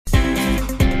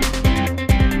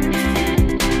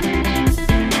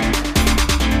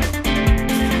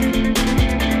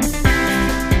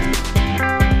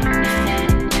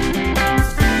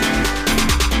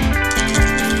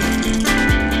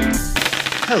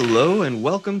Hello and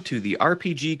welcome to the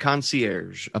RPG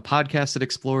Concierge, a podcast that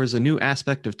explores a new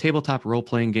aspect of tabletop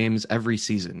role-playing games every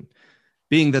season.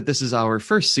 Being that this is our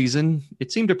first season, it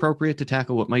seemed appropriate to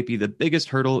tackle what might be the biggest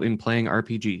hurdle in playing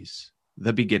RPGs,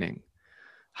 the beginning.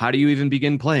 How do you even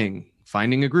begin playing,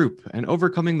 finding a group, and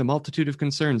overcoming the multitude of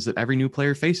concerns that every new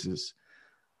player faces?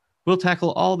 We'll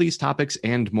tackle all these topics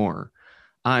and more.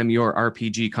 I'm your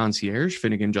RPG Concierge,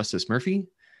 Finnegan Justice Murphy,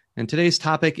 and today's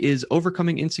topic is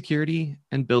overcoming insecurity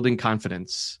and building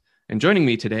confidence. And joining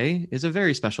me today is a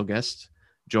very special guest,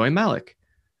 Joy Malek.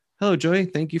 Hello, Joy.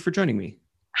 Thank you for joining me.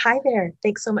 Hi there.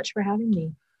 Thanks so much for having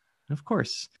me. Of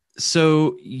course.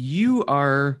 So you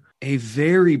are a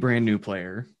very brand new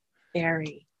player.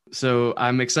 Very. So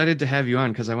I'm excited to have you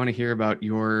on because I want to hear about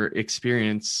your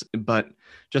experience. But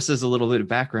just as a little bit of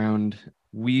background,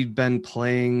 we've been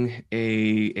playing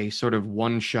a sort of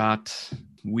one-shot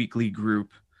weekly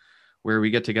group where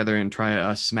we get together and try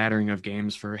a smattering of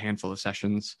games for a handful of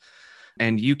sessions.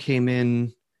 And you came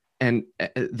in, and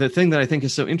the thing that I think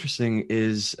is so interesting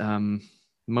is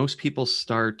most people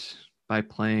start by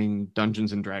playing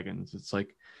Dungeons and Dragons. It's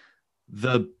like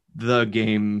the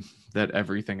game that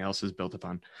everything else is built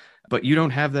upon. But you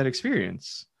don't have that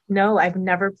experience. No, I've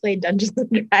never played Dungeons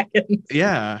and Dragons.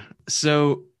 Yeah.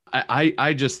 So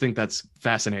I just think that's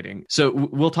fascinating. So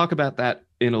we'll talk about that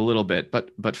in a little bit.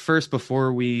 But first,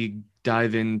 before we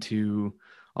dive into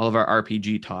all of our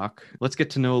RPG talk, let's get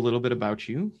to know a little bit about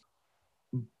you.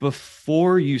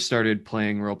 Before you started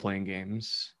playing role-playing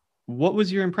games, what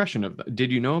was your impression of them?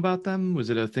 Did you know about them? Was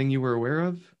it a thing you were aware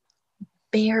of?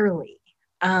 Barely.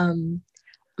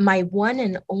 My one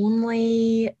and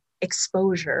only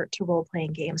exposure to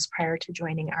role-playing games prior to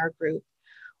joining our group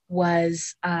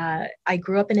was I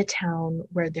grew up in a town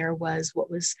where there was what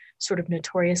was sort of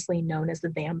notoriously known as the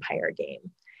vampire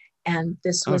game. And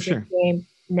this was a game,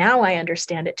 now I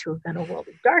understand it to have been a World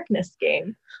of Darkness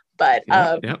game. But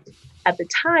at the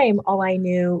time, all I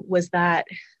knew was that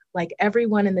like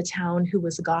everyone in the town who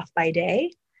was goth by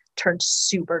day turned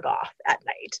super goth at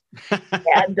night.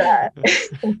 And,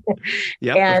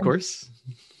 and of course.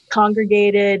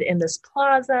 Congregated in this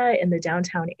plaza in the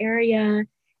downtown area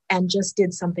and just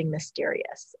did something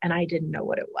mysterious. And I didn't know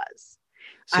what it was.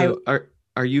 So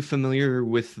are you familiar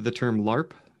with the term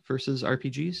LARP versus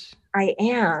RPGs? I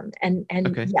am. And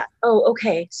okay. Yeah. Oh,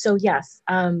 okay. So yes,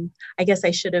 I guess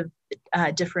I should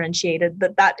have differentiated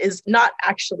that is not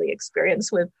actually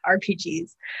experience with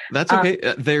RPGs. That's okay.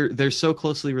 They're so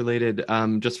closely related.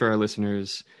 Just for our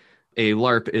listeners, a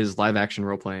LARP is live action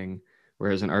role playing,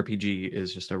 whereas an RPG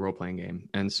is just a role playing game.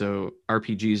 And so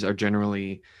RPGs are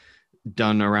generally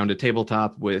done around a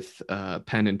tabletop with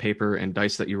pen and paper and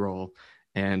dice that you roll.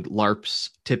 And LARPs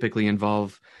typically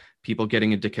involve people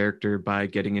getting into character by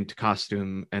getting into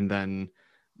costume and then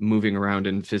moving around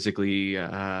and physically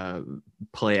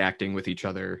play acting with each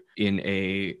other in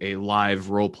a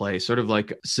live role play, sort of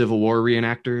like Civil War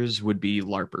reenactors would be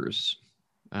LARPers,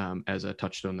 as a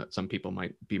touchstone that some people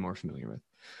might be more familiar with.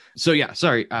 So yeah,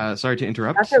 sorry to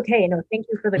interrupt. That's okay. No, thank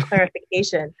you for the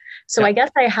clarification. So I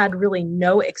guess I had really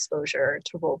no exposure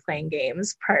to role-playing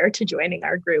games prior to joining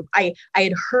our group. I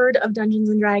had heard of Dungeons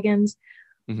and Dragons,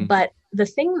 but the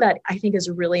thing that I think is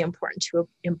really important to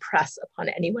impress upon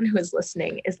anyone who is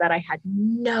listening is that I had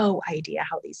no idea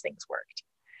how these things worked.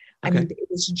 Okay. I mean, it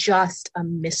was just a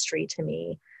mystery to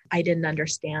me. I didn't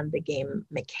understand the game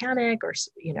mechanic or,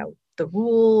 the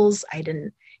rules. I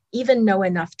didn't even know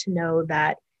enough to know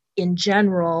that in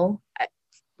general,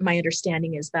 my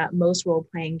understanding is that most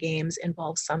role-playing games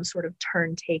involve some sort of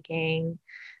turn-taking.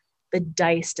 The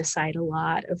dice decide a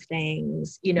lot of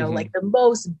things, like the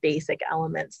most basic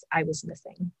elements I was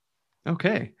missing.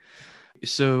 Okay.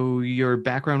 So your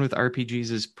background with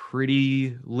RPGs is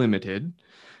pretty limited.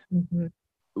 Mm-hmm.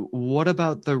 What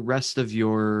about the rest of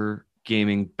your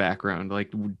gaming background?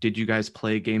 Like, did you guys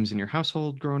play games in your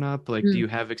household growing up? Like, do you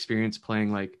have experience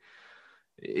playing, like,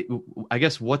 I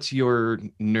guess, what's your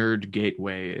nerd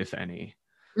gateway, if any?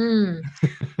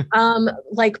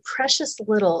 Like precious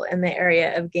little in the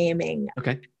area of gaming.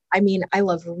 Okay. I mean, I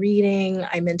love reading.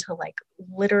 I'm into like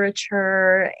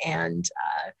literature and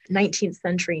 19th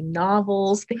century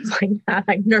novels, things like that.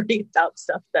 I'm nerdy about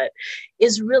stuff that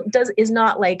is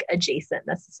not like adjacent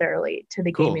necessarily to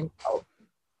the gaming world.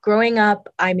 Growing up,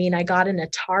 I mean, I got an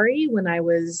Atari when I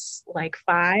was like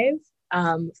 5.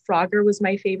 Frogger was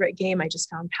my favorite game. I just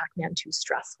found Pac-Man too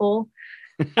stressful.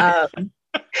 And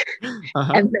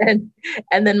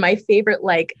then my favorite,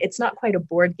 like, it's not quite a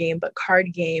board game, but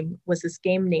card game was this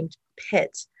game named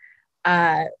Pit,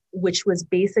 which was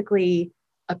basically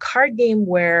a card game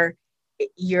where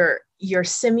you're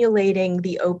simulating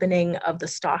the opening of the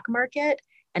stock market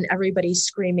and everybody's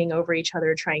screaming over each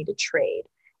other trying to trade.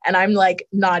 And I'm like,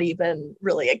 not even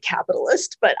really a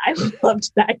capitalist, but I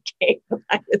loved that game when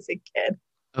I was a kid.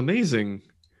 Amazing.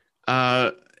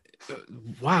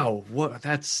 Wow. What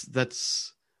that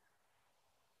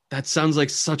sounds like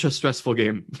such a stressful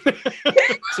game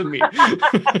to me.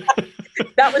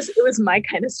 It was my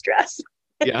kind of stress.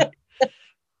 Yeah.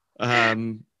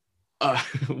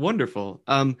 Wonderful.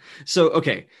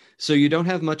 Okay. So you don't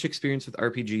have much experience with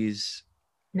RPGs.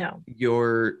 No.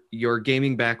 Your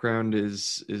gaming background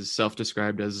is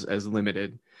self-described as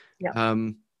limited. Yeah.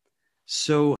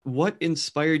 So what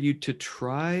inspired you to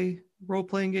try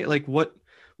role-playing game? Like what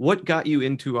got you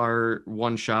into our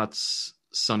One Shots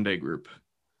Sunday group?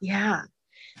 Yeah.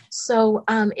 So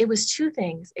it was two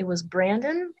things. It was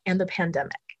Brandon and the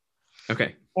pandemic.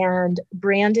 Okay. And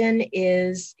Brandon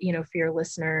is, for your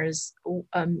listeners,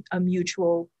 a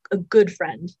good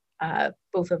friend.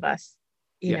 Both of us,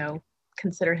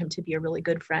 consider him to be a really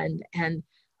good friend and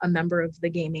a member of the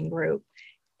gaming group.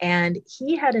 And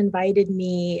he had invited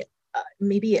me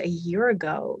maybe a year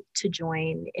ago to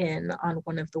join in on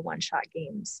one of the one-shot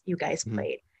games you guys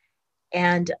played.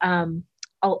 And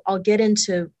I'll get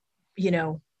into,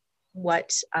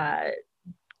 what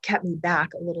kept me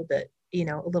back a little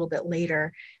bit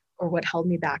later, or what held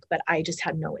me back, but I just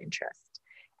had no interest.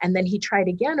 And then he tried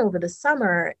again over the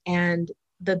summer, and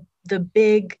the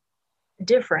big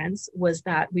difference was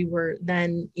that we were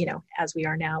then, as we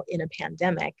are now, in a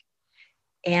pandemic,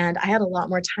 and I had a lot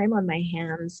more time on my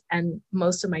hands, and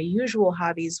most of my usual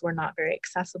hobbies were not very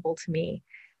accessible to me.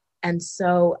 And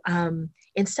so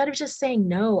instead of just saying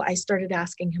no, I started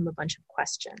asking him a bunch of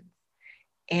questions.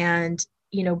 And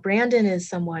Brandon is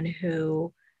someone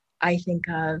who I think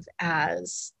of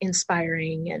as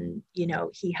inspiring, and,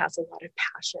 he has a lot of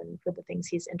passion for the things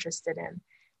he's interested in.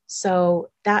 So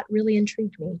that really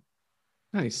intrigued me.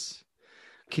 Nice.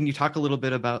 Can you talk a little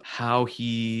bit about how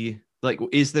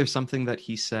is there something that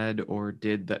he said or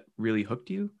did that really hooked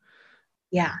you?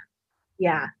 Yeah.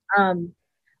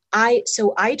 I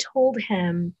told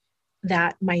him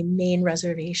that my main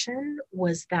reservation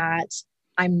was that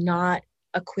I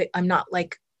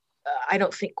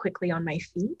don't think quickly on my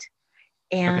feet.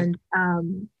 And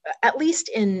at least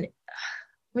let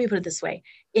me put it this way,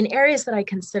 in areas that I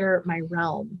consider my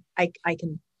realm, I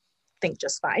can think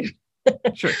just fine.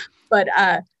 Sure.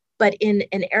 But in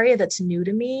an area that's new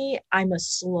to me, I'm a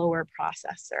slower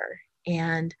processor,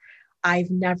 and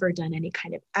I've never done any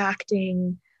kind of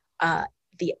acting.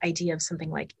 The idea of something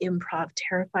like improv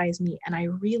terrifies me. And I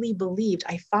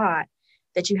thought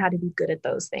that you had to be good at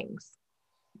those things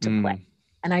to play.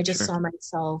 And I just saw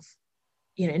myself,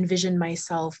 envisioned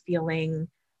myself feeling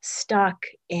stuck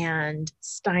and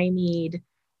stymied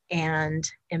and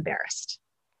embarrassed.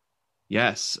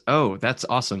 Yes. Oh, that's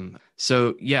awesome.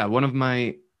 So yeah, one of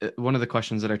the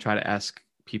questions that I try to ask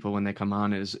people when they come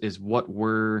on is what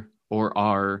were or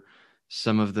are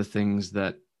some of the things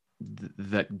that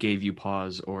gave you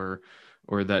pause or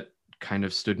that kind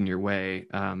of stood in your way.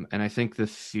 And I think the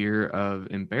fear of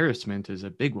embarrassment is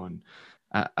a big one.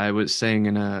 I was saying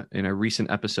in a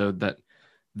recent episode that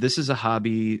this is a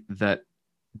hobby that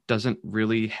doesn't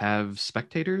really have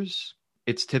spectators.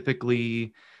 It's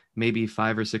typically maybe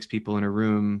 5 or 6 people in a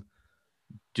room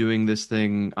doing this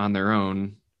thing on their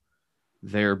own.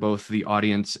 They're both the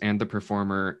audience and the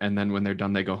performer, and then when they're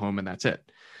done, they go home and that's it.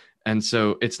 And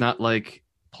so it's not like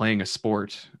playing a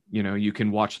sport. You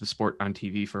can watch the sport on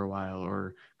TV for a while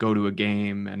or go to a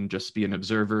game and just be an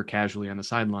observer casually on the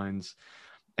sidelines,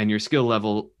 and your skill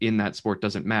level in that sport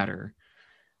doesn't matter.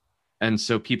 And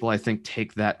so people, I think,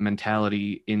 take that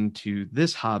mentality into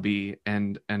this hobby,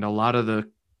 and a lot of the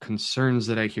concerns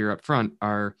that I hear up front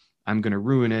are, I'm going to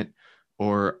ruin it,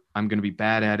 or I'm going to be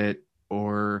bad at it,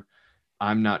 or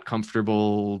I'm not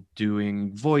comfortable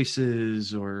doing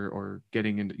voices or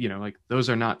getting into, like those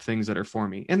are not things that are for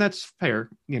me. And that's fair.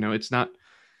 It's not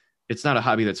a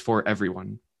hobby that's for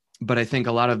everyone. But I think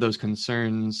a lot of those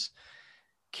concerns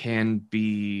can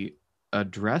be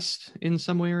addressed in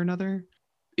some way or another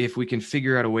if we can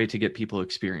figure out a way to get people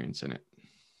experience in it.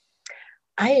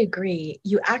 I agree.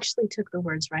 You actually took the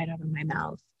words right out of my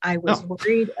mouth. I was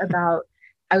worried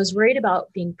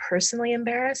about being personally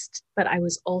embarrassed, but I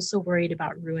was also worried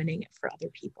about ruining it for other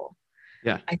people.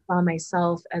 Yeah. I saw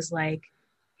myself as like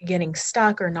getting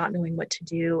stuck or not knowing what to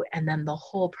do, and then the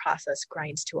whole process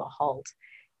grinds to a halt.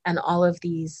 And all of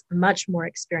these much more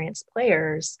experienced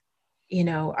players,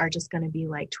 are just going to be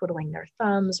like twiddling their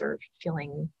thumbs or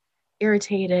feeling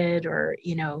irritated, or,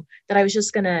 that I was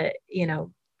just going to,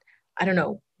 I don't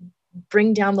know,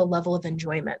 bring down the level of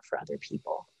enjoyment for other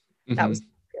people. Mm-hmm. That was the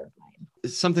fear of mine.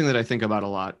 something that I think about a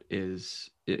lot is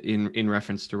in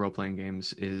reference to role-playing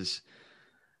games is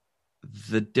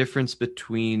the difference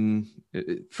between,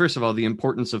 first of all, the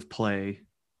importance of play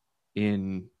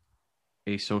in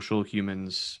a social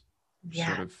human's sort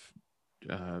Yeah.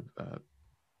 of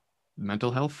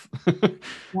mental health.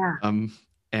 Yeah. um,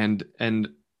 and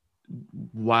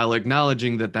while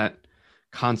acknowledging that that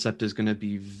concept is going to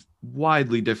be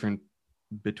widely different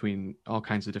between all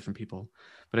kinds of different people,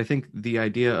 but I think the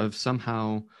idea of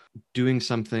somehow doing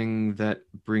something that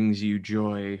brings you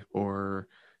joy, or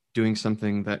doing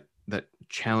something that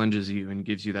challenges you and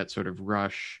gives you that sort of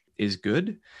rush, is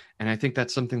good. And I think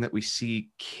that's something that we see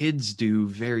kids do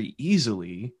very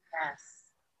easily,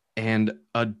 Yes. and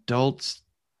adults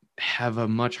have a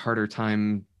much harder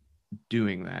time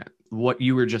doing that. What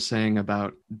you were just saying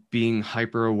about being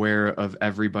hyper aware of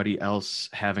everybody else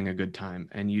having a good time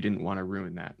and you didn't want to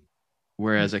ruin that.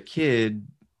 Whereas a kid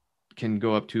can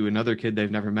go up to another kid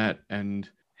they've never met and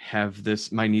have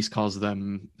this, my niece calls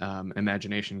them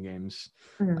imagination games.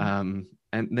 Mm.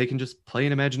 And they can just play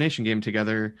an imagination game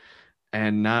together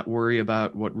and not worry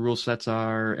about what rule sets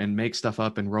are and make stuff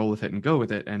up and roll with it and go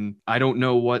with it. And I don't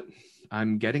know what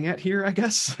I'm getting at here, I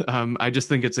guess. I just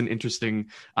think it's an interesting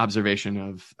observation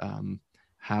of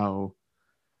how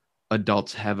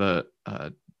adults have a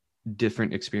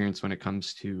different experience when it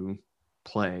comes to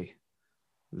play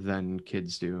than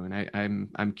kids do. And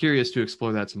I'm curious to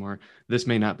explore that some more. This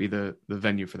may not be the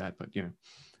venue for that, but you know.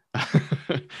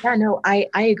 Yeah, no, I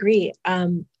agree.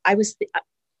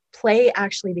 Play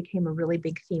actually became a really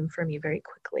big theme for me very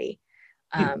quickly.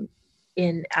 Hmm.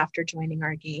 In after joining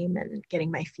our game and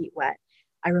getting my feet wet.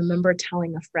 I remember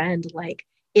telling a friend, like,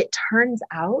 it turns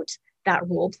out that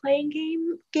role-playing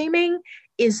gaming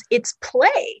it's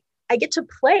play. I get to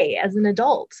play as an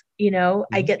adult, I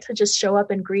Mhm. get to just show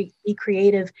up and be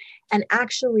creative and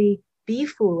actually be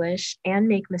foolish and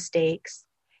make mistakes.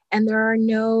 And there are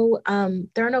no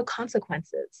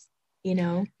consequences, you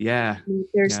know. Yeah.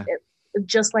 There's Yeah.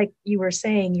 just like you were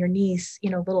saying, your niece,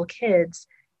 little kids,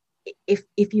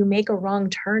 if you make a wrong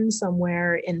turn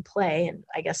somewhere in play, and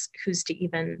I guess who's to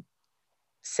even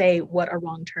say what a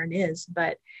wrong turn is,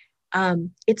 but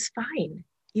it's fine.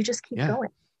 You just keep Yeah. going.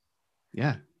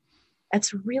 Yeah.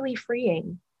 That's really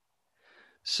freeing.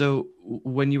 So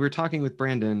when you were talking with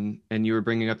Brandon and you were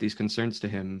bringing up these concerns to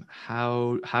him,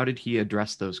 how did he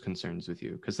address those concerns with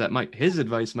you? Because that might, his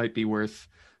advice might be worth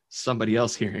somebody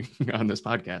else hearing on this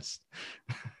podcast.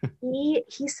 He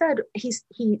said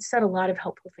a lot of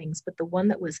helpful things, but the one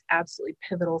that was absolutely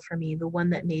pivotal for me, the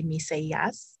one that made me say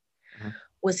yes, Uh-huh.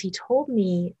 was he told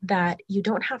me that you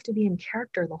don't have to be in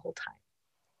character the whole time.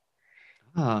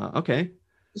 Ah, okay.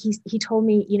 He told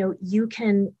me, you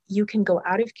can go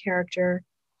out of character,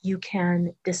 you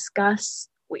can discuss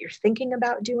what you're thinking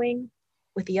about doing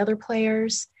with the other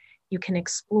players, you can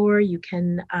explore, you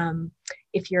can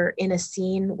if you're in a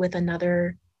scene with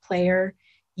another player,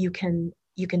 you can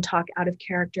talk out of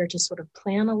character to sort of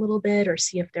plan a little bit or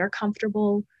see if they're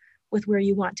comfortable with where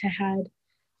you want to head.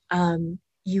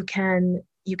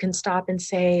 You can stop and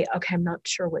say, okay, I'm not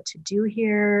sure what to do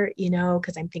here,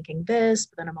 because I'm thinking this,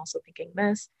 but then I'm also thinking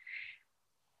this.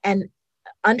 And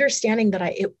understanding that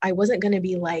I wasn't going to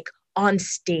be like on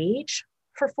stage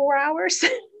for 4 hours,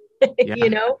 you Yeah.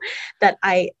 know, that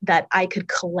I could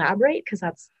collaborate, because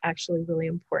that's actually really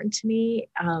important to me,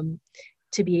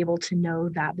 to be able to know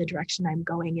that the direction I'm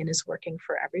going in is working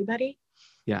for everybody.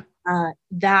 Yeah.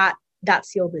 That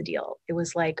sealed the deal. It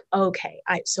was like, okay,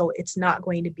 so it's not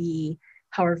going to be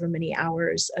however many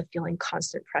hours of feeling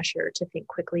constant pressure to think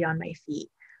quickly on my feet.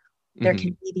 There Hmm.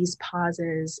 can be these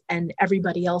pauses, and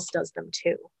everybody else does them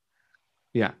too.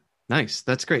 Yeah. Nice.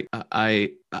 That's great.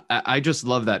 I just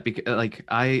love that because like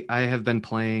I have been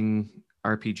playing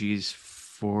RPGs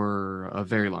for a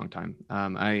very long time.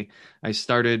 I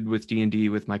started with D&D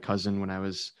with my cousin when I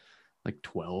was like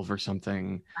 12 or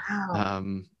something. Wow.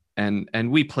 Um, and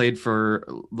we played for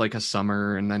like a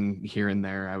summer, and then here and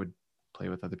there I would play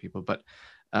with other people. But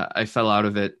I fell out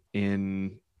of it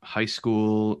in high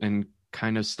school and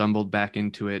kind of stumbled back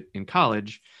into it in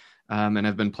college. And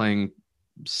I've been playing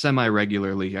semi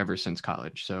regularly ever since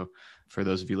college. So for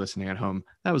those of you listening at home,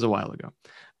 that was a while ago.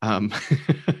 Um,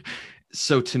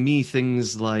 so to me,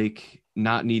 things like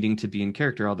not needing to be in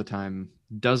character all the time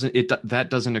that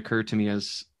doesn't occur to me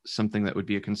as something that would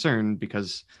be a concern,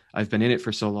 because I've been in it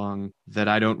for so long that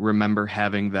I don't remember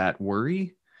having that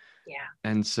worry. Yeah.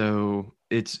 And so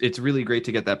it's really great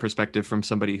to get that perspective from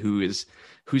somebody who's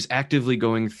actively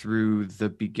going through the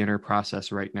beginner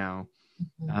process right now.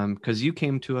 Mhm. Because you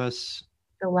came to us.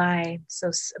 July,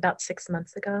 so about 6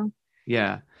 months ago.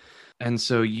 Yeah. And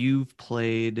so you've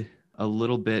played a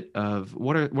little bit of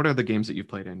what are the games that you've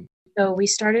played in? So we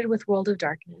started with World of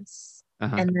Darkness,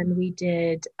 Uh-huh. and then we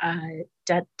did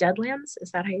Deadlands.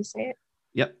 Is that how you say it?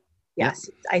 Yep. Yes.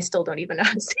 Yep. I still don't even know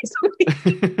how to say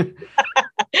something.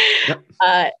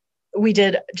 Yep. We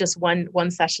did just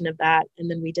one session of that,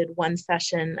 and then we did one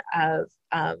session of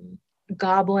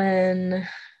Goblin.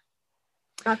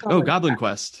 Not Goblin. Goblin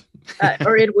Quest.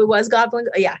 Or it was Goblin.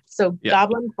 Yeah. So Yep.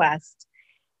 Goblin Quest.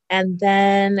 And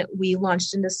then we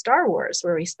launched into Star Wars,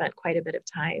 where we spent quite a bit of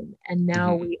time. And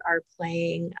now we are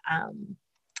playing,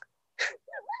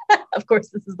 of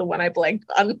course, this is the one I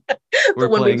blanked on. The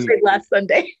one we played last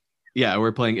Sunday. Yeah,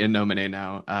 we're playing In Nomine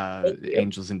now,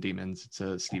 Angels and Demons. It's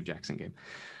a Steve Jackson game.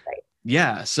 Right.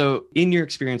 Yeah, so in your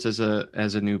experience as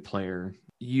a new player,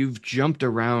 you've jumped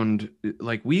around,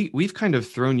 like we've kind of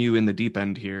thrown you in the deep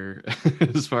end here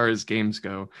as far as games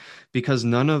go, because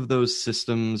none of those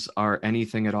systems are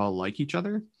anything at all like each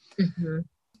other.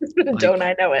 Mm-hmm. Don't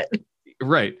I know it?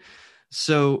 Right.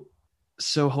 So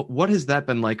what has that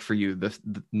been like for you?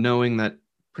 The knowing that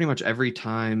pretty much every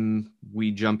time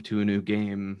we jump to a new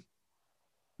game,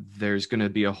 there's going to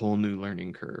be a whole new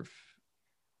learning curve.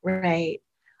 Right.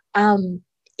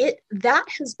 That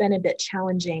has been a bit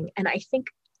challenging, and I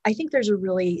think there's a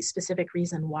really specific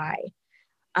reason why.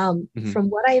 From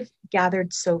what I've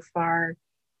gathered so far,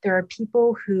 there are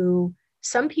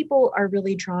some people are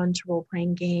really drawn to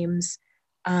role-playing games,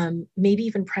 maybe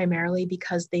even primarily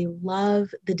because they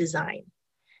love the design.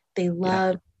 They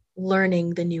love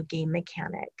learning the new game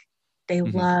mechanic. They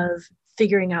love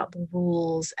figuring out the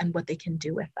rules and what they can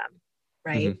do with them,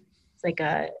 right?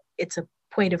 It's a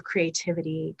point of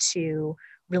creativity to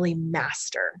really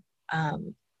master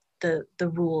the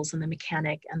rules and the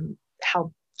mechanic and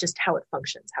how it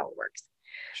functions, how it works.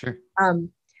 Sure.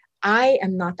 I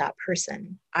am not that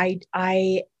person. I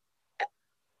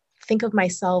think of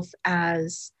myself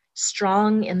as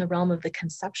strong in the realm of the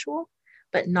conceptual,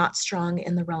 but not strong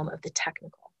in the realm of the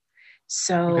technical.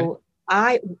 So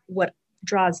what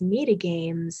draws me to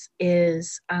games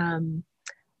is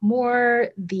more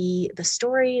the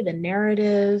story, the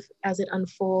narrative as it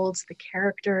unfolds, the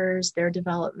characters, their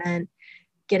development,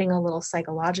 getting a little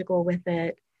psychological with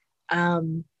it,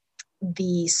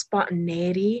 the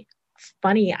spontaneity.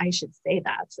 Funny, I should say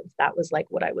that, since that was like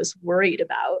what I was worried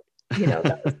about.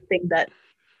 That was the thing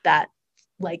that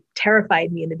like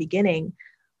terrified me in the beginning.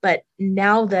 But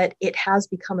now that it has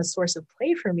become a source of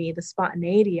play for me, the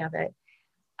spontaneity of it,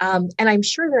 and I'm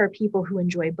sure there are people who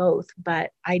enjoy both,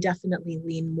 but I definitely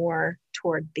lean more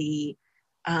toward the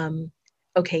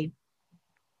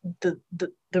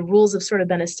rules have sort of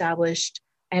been established.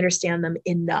 I understand them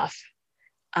enough,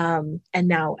 and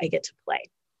now I get to play.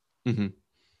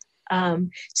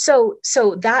 So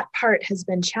that part has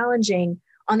been challenging.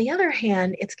 On the other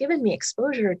hand, it's given me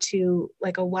exposure to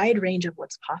like a wide range of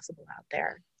what's possible out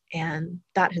there, and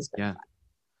that has been fun.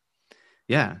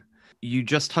 Yeah. You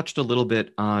just touched a little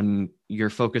bit on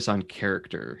your focus on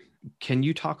character. Can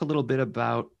you talk a little bit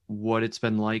about what it's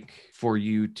been like for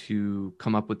you to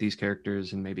come up with these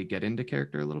characters and maybe get into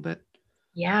character a little bit?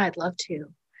 Yeah, I'd love to.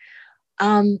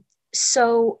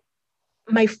 So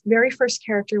my very first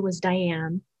character was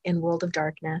Diane in World of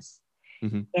Darkness.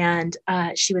 And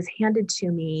she was handed to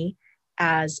me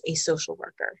as a social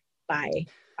worker by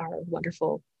our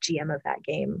wonderful GM of that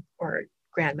game, or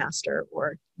Grandmaster,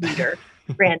 or leader,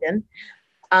 Brandon.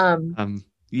 I'm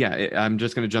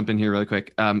just going to jump in here really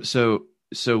quick. So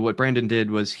what Brandon did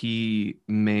was he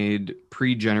made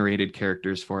pre-generated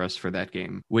characters for us for that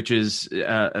game, which is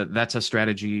that's a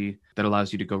strategy that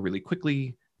allows you to go really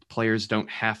quickly. Players don't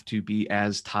have to be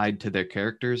as tied to their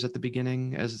characters at the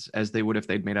beginning as they would if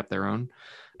they'd made up their own.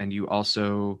 And you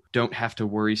also don't have to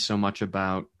worry so much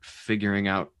about figuring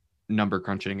out number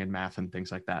crunching and math and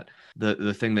things like that.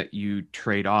 The thing that you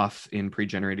trade off in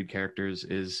pre-generated characters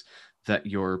is that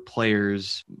your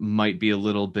players might be a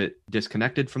little bit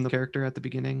disconnected from the character at the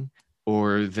beginning,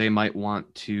 or they might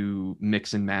want to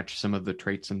mix and match some of the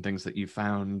traits and things that you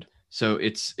found. So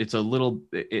it's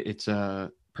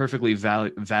a perfectly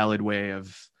valid way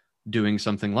of doing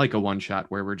something like a one shot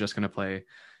where we're just going to play,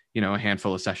 a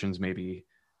handful of sessions maybe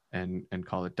and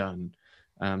call it done.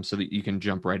 So that you can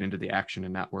jump right into the action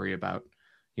and not worry about,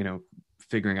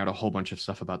 figuring out a whole bunch of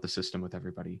stuff about the system with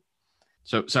everybody.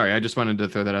 So sorry, I just wanted to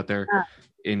throw that out there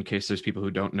in case there's people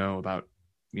who don't know about,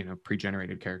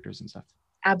 pre-generated characters and stuff.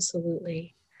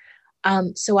 Absolutely.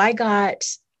 So I got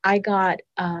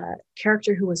a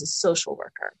character who was a social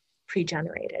worker,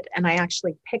 pre-generated, and I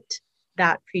actually picked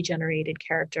that pre-generated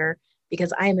character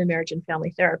because I am a marriage and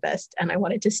family therapist and I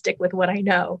wanted to stick with what I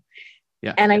know.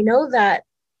 Yeah. And I know that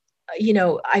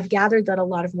I've gathered that a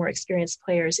lot of more experienced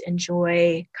players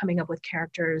enjoy coming up with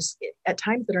characters at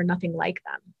times that are nothing like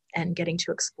them and getting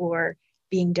to explore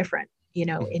being different,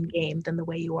 in game than the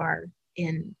way you are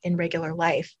in regular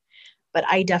life. But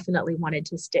I definitely wanted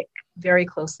to stick very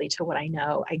closely to what I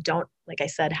know. I don't, like I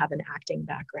said, have an acting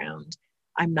background.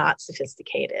 I'm not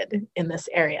sophisticated in this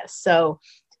area. So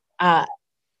uh,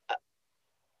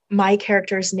 my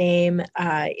character's name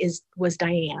was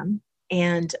Diane.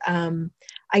 And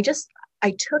I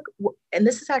took, and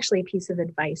this is actually a piece of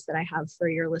advice that I have for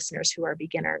your listeners who are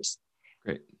beginners.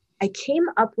 Great. I came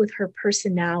up with her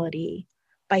personality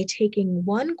by taking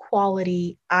one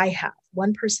quality I have,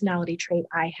 one personality trait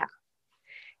I have,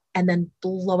 and then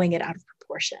blowing it out of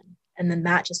proportion. And then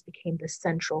that just became the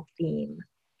central theme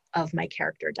of my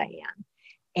character, Diane.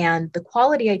 And the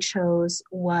quality I chose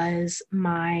was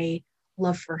my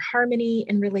love for harmony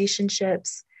in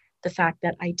relationships, the fact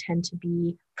that I tend to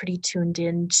be pretty tuned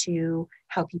into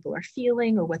how people are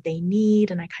feeling or what they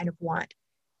need, and I kind of want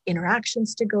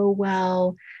interactions to go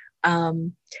well.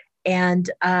 And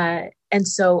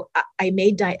so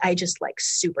I just like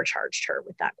supercharged her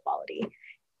with that quality.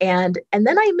 And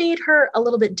then I made her a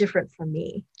little bit different from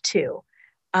me too.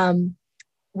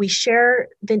 We share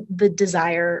the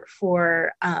desire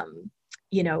for,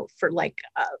 for like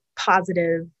a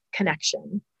positive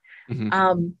connection.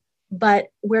 Mm-hmm. But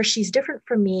where she's different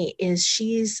from me is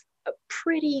she's a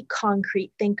pretty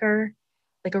concrete thinker,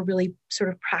 like a really sort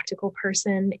of practical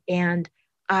person. And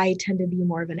I tend to be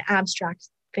more of an abstract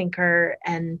thinker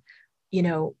and,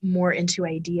 more into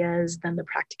ideas than the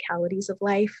practicalities of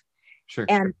life. Sure.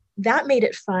 And that made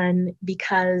it fun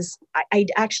because I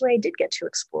did get to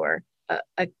explore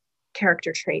a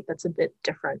character trait that's a bit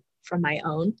different from my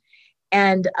own.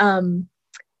 And,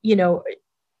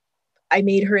 I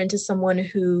made her into someone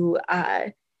who,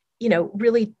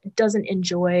 really doesn't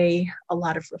enjoy a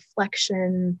lot of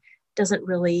reflection, doesn't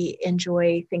really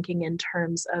enjoy thinking in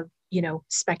terms of,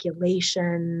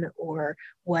 speculation or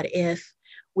what if,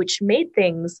 which made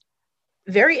things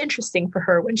very interesting for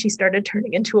her when she started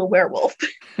turning into a werewolf.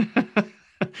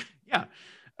 Yeah,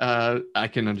 I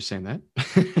can understand that.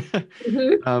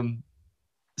 Mm-hmm.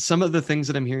 Some of the things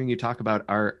that I'm hearing you talk about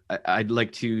I'd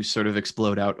like to sort of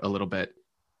explode out a little bit.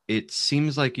 It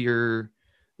seems like you're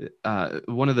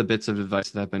one of the bits of advice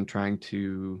that I've been trying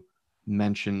to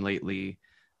mention lately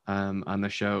on the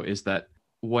show is that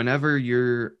whenever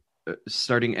you're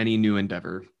starting any new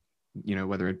endeavor,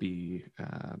 whether it be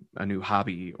a new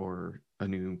hobby or a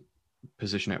new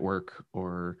position at work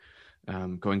or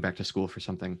going back to school for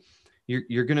something,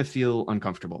 you're going to feel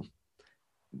uncomfortable.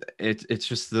 It's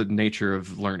just the nature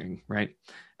of learning, right?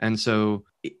 And so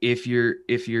if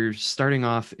you're starting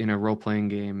off in a role-playing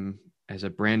game as a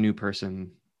brand new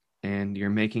person and you're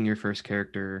making your first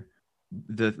character,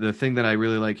 the thing that I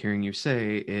really like hearing you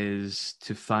say is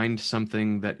to find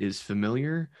something that is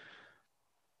familiar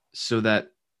so that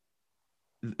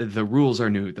the rules are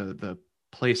new, the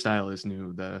play style is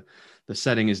new, the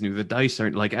setting is new, the dice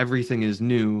are like, everything is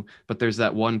new, but there's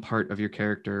that one part of your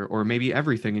character or maybe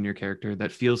everything in your character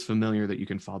that feels familiar that you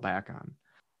can fall back on.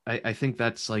 I think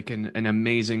that's like an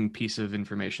amazing piece of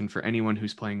information for anyone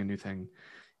who's playing a new thing.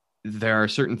 There are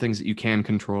certain things that you can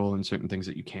control and certain things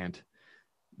that you can't.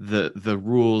 The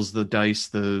rules, the dice,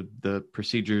 the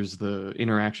procedures, the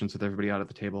interactions with everybody out at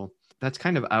the table, that's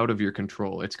kind of out of your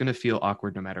control. It's going to feel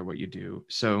awkward no matter what you do.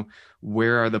 So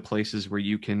where are the places where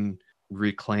you can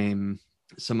reclaim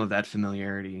some of that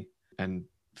familiarity and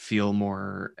feel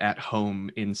more at home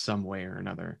in some way or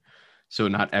another? So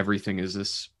not everything is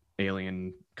this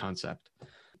alien concept.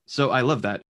 So I love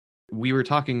that. We were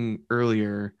talking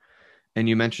earlier and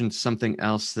you mentioned something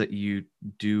else that you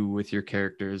do with your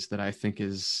characters that I think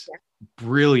is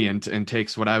brilliant and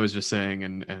takes what I was just saying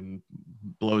and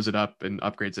blows it up and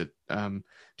upgrades it. Do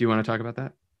you want to talk about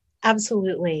that?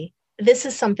 Absolutely. This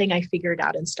is something I figured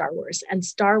out in Star Wars, and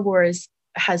Star Wars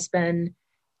has been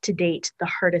to date the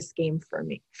hardest game for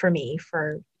me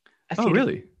for a few. Oh,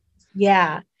 really?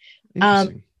 Yeah.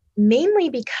 Interesting. Mainly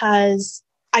because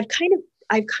I've kind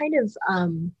of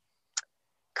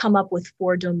come up with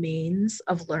 4 domains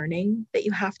of learning that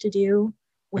you have to do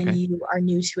when you are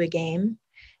new to a game.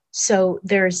 So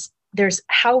there's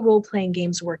how role-playing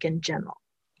games work in general,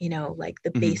 like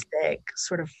the basic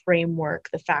sort of framework,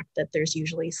 the fact that there's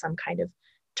usually some kind of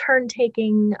turn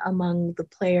taking among the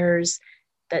players,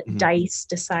 that dice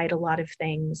decide a lot of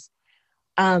things.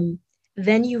 Then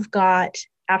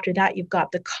after that, you've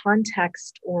got the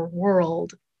context or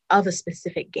world of a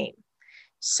specific game.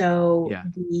 So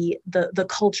the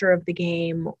culture of the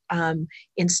game, in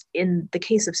the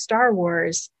case of Star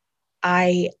Wars,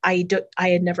 I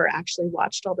had never actually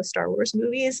watched all the Star Wars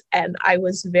movies, and I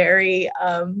was very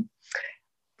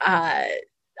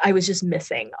I was just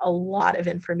missing a lot of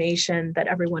information that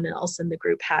everyone else in the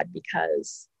group had,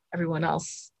 because everyone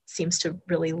else seems to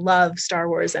really love Star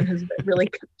Wars and has really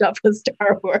kept up with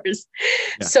Star Wars.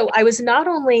 Yeah. So I was not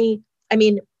only, I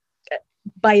mean,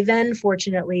 by then,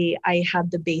 fortunately, I had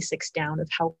the basics down of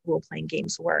how role-playing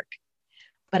games work,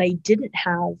 but I didn't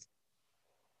have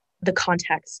the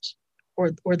context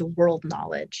or the world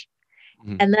knowledge.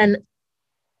 Mm-hmm. And then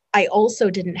I also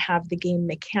didn't have the game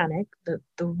mechanic,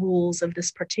 the rules of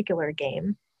this particular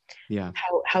game,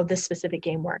 how this specific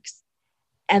game works.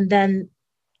 And then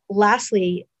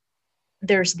lastly,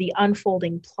 there's the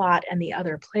unfolding plot and the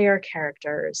other player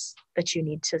characters that you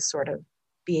need to sort of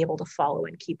be able to follow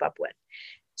and keep up with.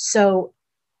 So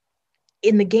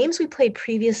in the games we played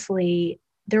previously,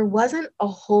 there wasn't a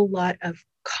whole lot of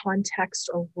context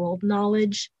or world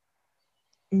knowledge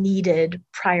needed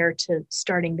prior to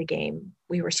starting the game.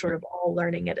 We were sort of all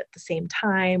learning it at the same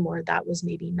time, or that was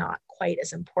maybe not quite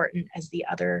as important as the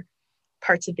other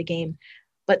parts of the game.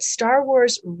 But Star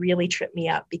Wars really tripped me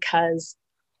up, because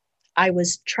I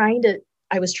was trying to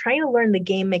learn the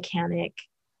game mechanic,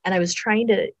 and I was trying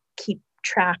to keep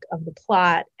track of the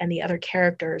plot and the other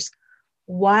characters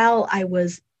while I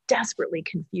was desperately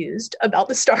confused about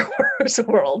the Star Wars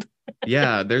world.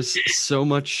 Yeah, there's so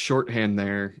much shorthand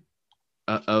there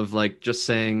of like just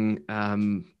saying,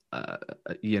 I'm a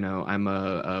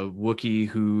Wookiee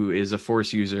who is a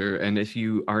Force user, and if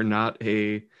you are not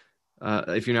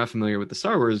if you're not familiar with the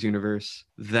Star Wars universe,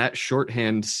 that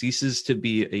shorthand ceases to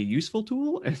be a useful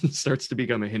tool and starts to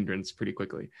become a hindrance pretty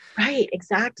quickly. Right,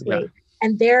 exactly. Yeah.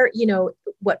 And there,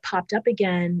 what popped up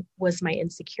again was my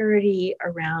insecurity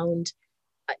around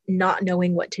not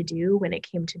knowing what to do when it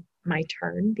came to my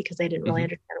turn, because I didn't really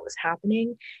understand what was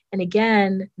happening. And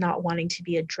again, not wanting to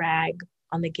be a drag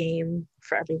on the game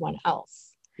for everyone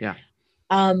else. Yeah.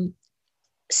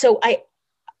 So I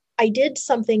did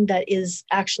something that is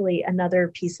actually another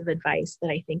piece of advice that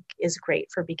I think is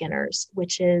great for beginners,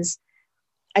 which is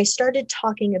I started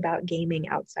talking about gaming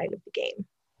outside of the game.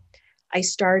 I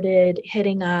started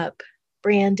hitting up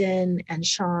Brandon and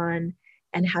Sean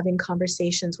and having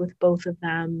conversations with both of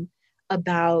them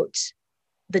about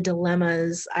the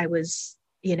dilemmas I was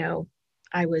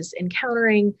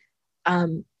encountering,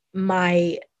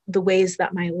 the ways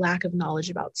that my lack of knowledge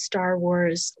about Star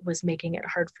Wars was making it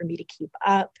hard for me to keep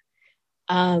up.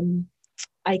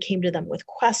 I came to them with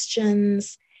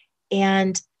questions,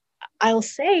 and I'll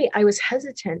say I was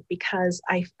hesitant because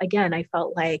I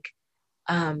felt like,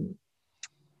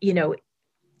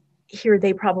 here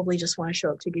they probably just want to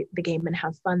show up to the game and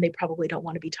have fun. They probably don't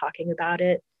want to be talking about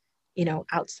it,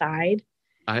 outside.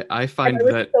 I find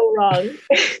that so wrong.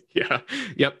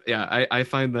 I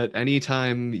find that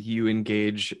anytime you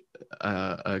engage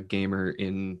a gamer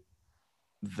in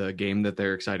the game that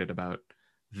they're excited about,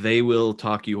 they will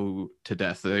talk you to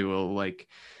death. They will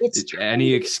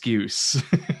any excuse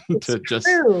to just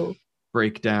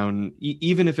break down,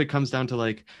 even if it comes down to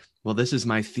like, well, this is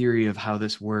my theory of how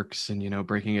this works, and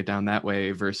breaking it down that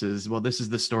way versus, well, this is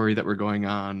the story that we're going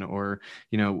on, or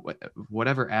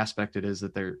whatever aspect it is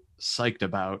that they're psyched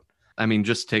about. I mean,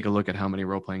 just take a look at how many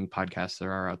role-playing podcasts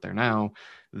there are out there now.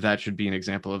 That should be an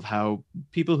example of how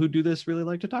people who do this really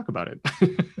like to talk about it.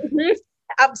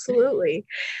 Absolutely.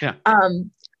 Yeah.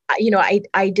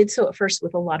 I did so at first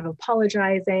with a lot of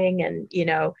apologizing, and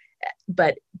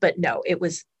but no,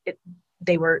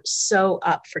 they were so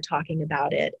up for talking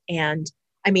about it. And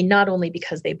I mean, not only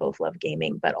because they both love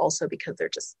gaming, but also because they're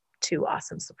just two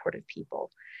awesome, supportive people.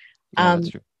 Yeah,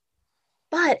 that's true.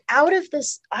 But out of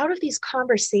these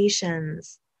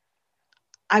conversations,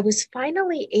 I was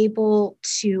finally able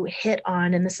to hit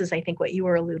on, and this is, I think, what you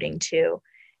were alluding to,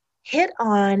 hit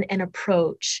on an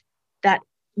approach that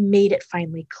made it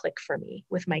finally click for me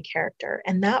with my character.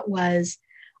 And that was,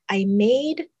 I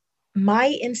made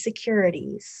my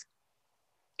insecurities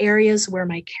areas where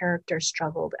my character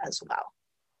struggled as well.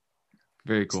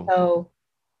 Very cool.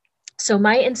 So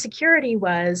my insecurity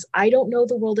was, I don't know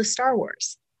the world of Star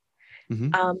Wars.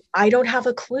 I don't have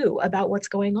a clue about what's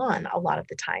going on a lot of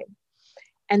the time.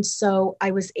 And so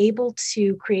I was able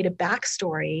to create a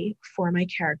backstory for my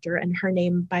character. And her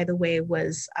name, by the way,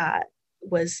 was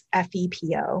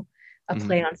FEPO, a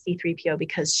play on C-3PO,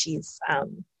 because she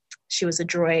was a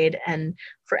droid. And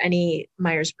for any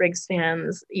Myers-Briggs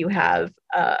fans you have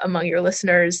among your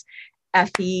listeners,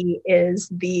 FE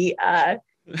is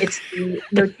it's the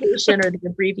notation or the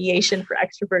abbreviation for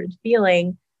extroverted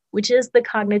feeling, which is the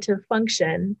cognitive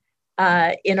function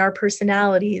in our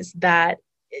personalities that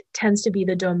it tends to be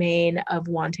the domain of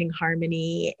wanting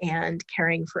harmony and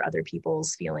caring for other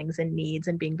people's feelings and needs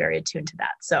and being very attuned to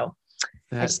that. So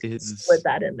I just slid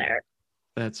that in there.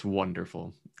 That's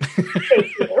wonderful.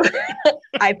 Thank you.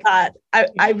 I thought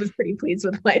I was pretty pleased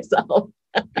with myself.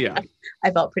 Yeah.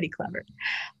 I felt pretty clever.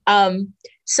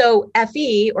 So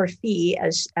Effie, or Fee,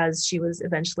 as she was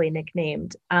eventually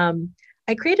nicknamed,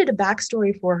 I created a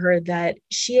backstory for her that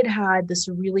she had this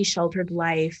really sheltered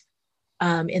life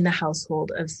in the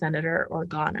household of Senator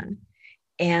Organa.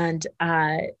 And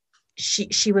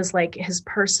she was like his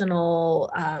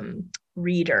personal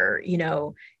reader. You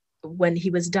know, when he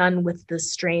was done with the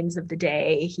strains of the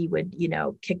day, he would, you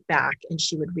know, kick back and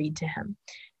she would read to him.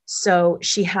 So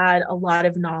she had a lot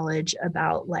of knowledge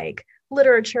about like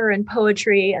literature and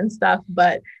poetry and stuff,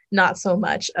 but not so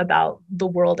much about the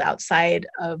world outside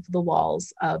of the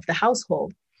walls of the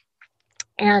household.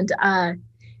 And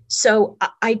so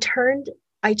I turned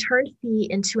Fee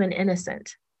into an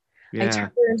innocent. Yeah. I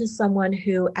turned her into someone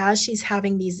who, as she's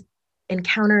having these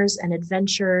encounters and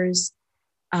adventures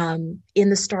in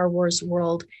the Star Wars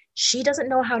world, she doesn't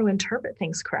know how to interpret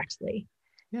things correctly.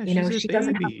 Yeah, you know, she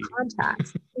doesn't have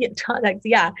context.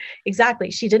 Yeah,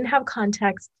 exactly. She didn't have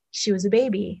context. She was a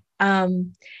baby.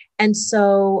 And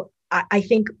so I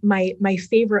think my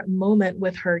favorite moment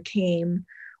with her came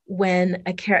when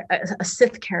a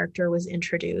Sith character was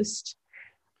introduced.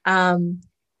 And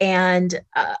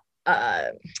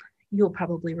you'll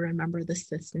probably remember the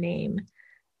Sith's name.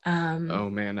 Oh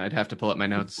man, I'd have to pull up my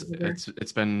notes.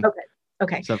 It's been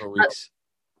several weeks.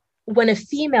 When a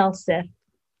female Sith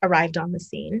arrived on the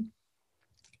scene,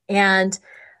 and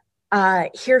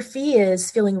here Fee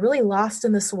is feeling really lost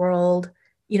in this world,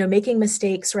 you know, making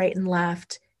mistakes right and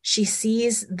left. She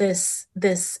sees this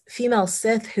female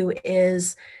Sith who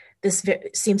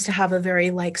seems to have a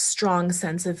very like strong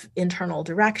sense of internal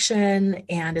direction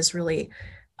and is really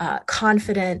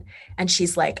confident. And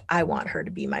she's like, I want her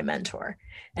to be my mentor.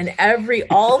 And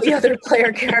all the other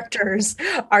player characters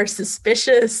are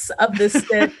suspicious of the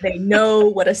Sith. They know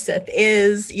what a Sith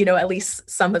is. You know, at least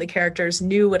some of the characters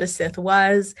knew what a Sith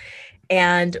was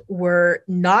and were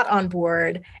not on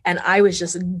board. And I was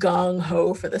just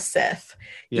gung-ho for the Sith,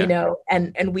 you know,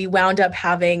 and we wound up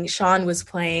having, Sean was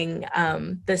playing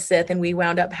the Sith, and we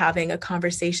wound up having a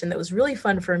conversation that was really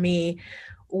fun for me,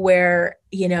 where,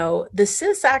 you know, the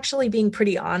Sith's actually being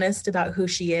pretty honest about who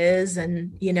she is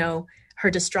and, you know, her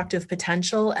destructive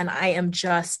potential. And I'm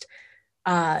just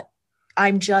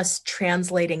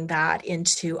translating that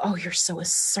into, oh, you're so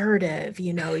assertive,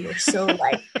 you know, you're so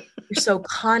like, you're so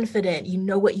confident, you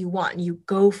know what you want and you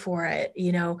go for it,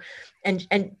 you know, and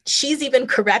she's even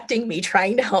correcting me,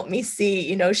 trying to help me see,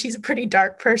 you know, she's a pretty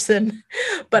dark person,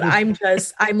 but I'm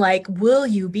like, will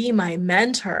you be my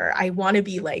mentor? I want to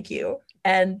be like you.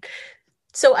 And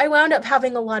so I wound up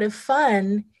having a lot of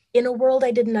fun in a world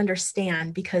I didn't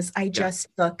understand, because I just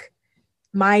took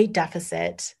my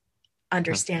deficit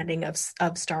understanding of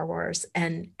Star Wars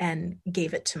and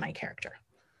gave it to my character.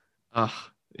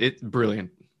 It's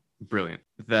brilliant.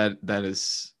 That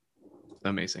is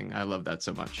amazing. I love that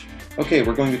so much. Okay,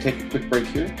 we're going to take a quick break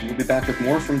here. We'll be back with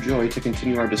more from Joy to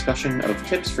continue our discussion of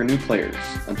tips for new players.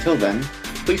 Until then,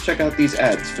 please check out these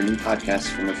ads for new podcasts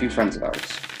from a few friends of ours.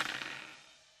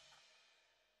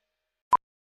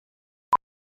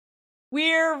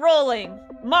 We're rolling.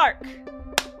 Mark.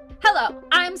 Hello,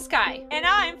 I'm Sky. And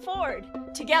I'm Ford.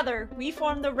 Together, we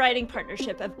form the writing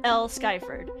partnership of L.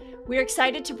 Skyford. We're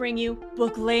excited to bring you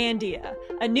Booklandia,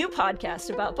 a new podcast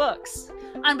about books.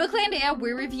 On Booklandia,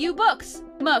 we review books.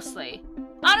 Mostly.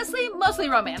 Honestly, mostly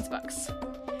romance books.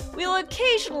 We'll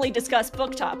occasionally discuss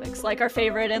book topics, like our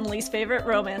favorite and least favorite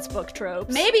romance book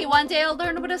tropes. Maybe one day I'll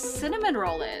learn what a cinnamon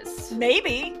roll is.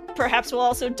 Maybe. Perhaps we'll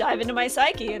also dive into my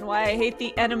psyche and why I hate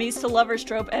the enemies to lovers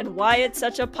trope and why it's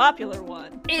such a popular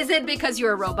one. Is it because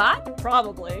you're a robot?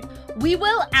 Probably. We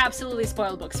will absolutely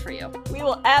spoil books for you. We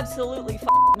will absolutely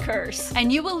curse.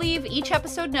 And you will leave each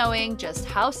episode knowing just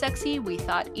how sexy we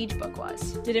thought each book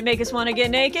was. Did it make us want to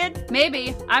get naked?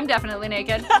 Maybe. I'm definitely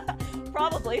naked.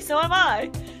 Probably, so am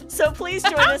I. So please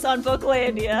join us on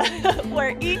Booklandia,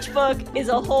 where each book is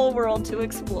a whole world to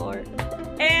explore.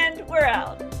 And we're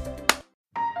out.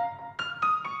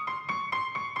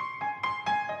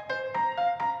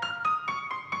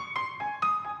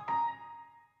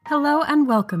 Hello and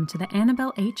welcome to the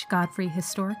Annabelle H. Godfrey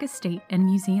Historic Estate and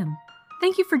Museum.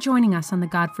 Thank you for joining us on the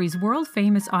Godfrey's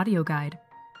world-famous audio guide.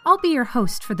 I'll be your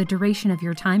host for the duration of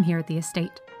your time here at the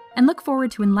estate, and look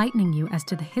forward to enlightening you as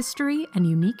to the history and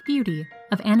unique beauty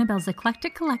of Annabelle's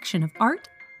eclectic collection of art,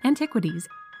 antiquities,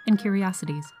 and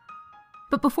curiosities.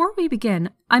 But before we begin,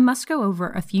 I must go over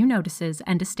a few notices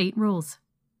and estate rules.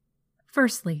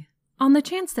 Firstly, on the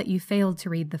chance that you failed to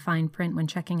read the fine print when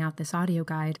checking out this audio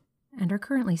guide and are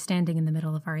currently standing in the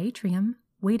middle of our atrium,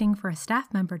 waiting for a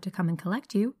staff member to come and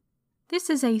collect you, this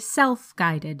is a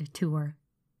self-guided tour.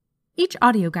 Each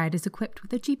audio guide is equipped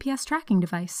with a GPS tracking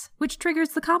device, which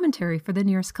triggers the commentary for the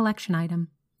nearest collection item.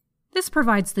 This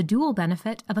provides the dual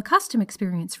benefit of a custom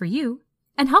experience for you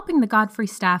and helping the Godfrey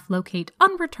staff locate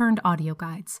unreturned audio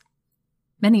guides.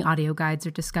 Many audio guides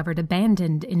are discovered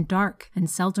abandoned in dark and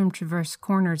seldom traversed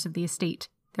corners of the estate,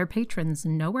 their patrons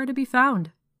nowhere to be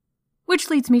found. Which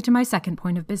leads me to my second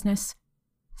point of business.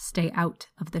 Stay out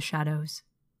of the shadows.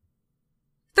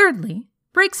 Thirdly,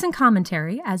 breaks in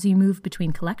commentary as you move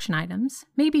between collection items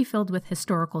may be filled with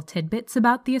historical tidbits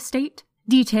about the estate,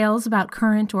 details about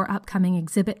current or upcoming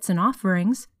exhibits and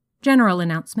offerings, general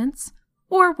announcements,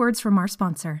 or words from our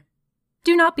sponsor.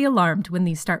 Do not be alarmed when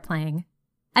these start playing,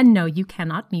 and no, you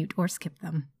cannot mute or skip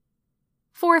them.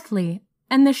 Fourthly,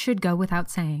 and this should go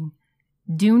without saying,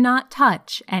 do not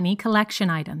touch any collection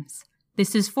items.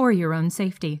 This is for your own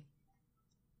safety.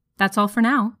 That's all for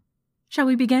now. Shall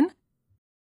we begin?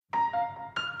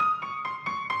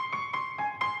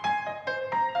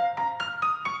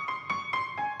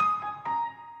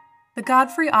 The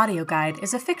Godfrey Audio Guide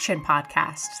is a fiction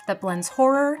podcast that blends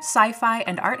horror, sci-fi,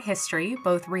 and art history,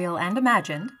 both real and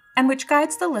imagined, and which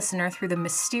guides the listener through the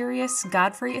mysterious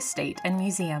Godfrey Estate and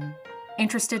Museum.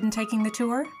 Interested in taking the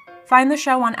tour? Find the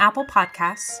show on Apple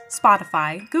Podcasts,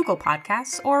 Spotify, Google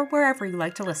Podcasts, or wherever you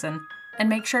like to listen, and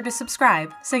make sure to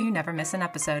subscribe so you never miss an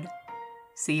episode.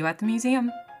 See you at the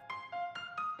museum.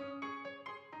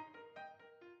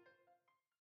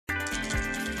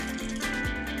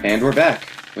 And we're back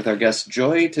with our guest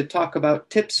Joy to talk about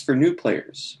tips for new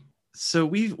players. So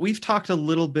we've talked a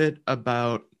little bit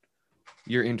about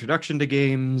your introduction to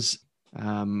games,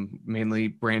 mainly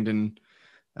Brandon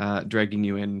dragging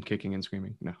you in, kicking and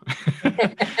screaming. No.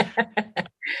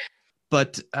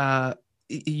 But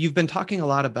you've been talking a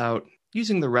lot about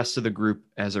using the rest of the group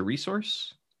as a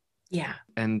resource. Yeah.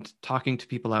 And talking to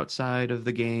people outside of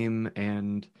the game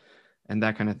and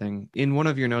that kind of thing. In one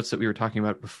of your notes that we were talking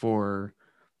about before,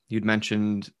 you'd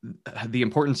mentioned the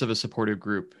importance of a supportive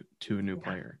group to a new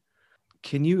player.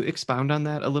 Can you expound on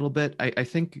that a little bit?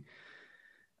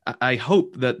 I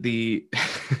hope that the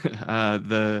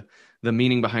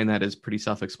meaning behind that is pretty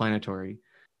self-explanatory,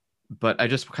 but I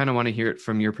just kind of want to hear it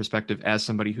from your perspective as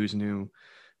somebody who's new,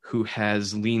 who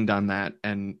has leaned on that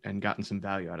and gotten some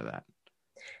value out of that.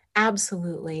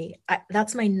 Absolutely.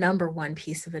 That's my number one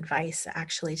piece of advice,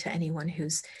 actually, to anyone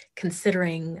who's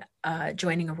considering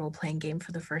joining a role-playing game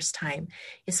for the first time,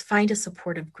 is find a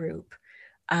supportive group.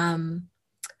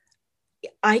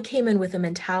 I came in with a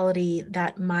mentality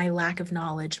that my lack of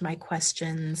knowledge, my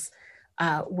questions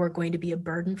were going to be a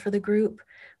burden for the group,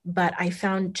 but I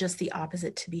found just the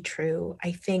opposite to be true.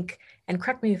 I think, and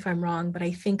correct me if I'm wrong, but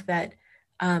I think that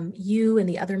you and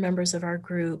the other members of our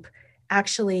group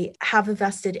actually have a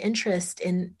vested interest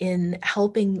in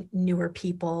helping newer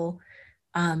people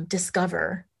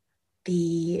discover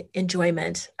the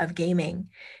enjoyment of gaming.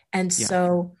 And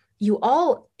so you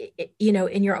all,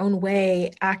 in your own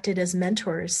way, acted as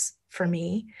mentors for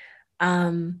me.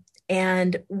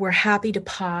 And we're happy to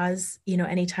pause,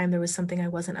 anytime there was something I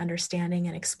wasn't understanding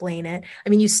and explain it. I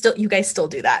mean, you guys still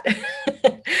do that,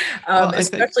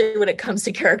 especially when it comes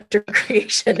to character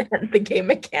creation and the game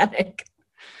mechanic.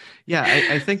 Yeah,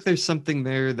 I think there's something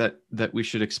there that we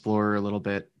should explore a little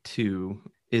bit too,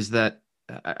 is that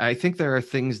I think there are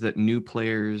things that new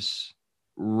players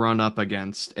run up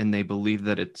against and they believe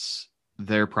that it's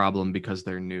their problem because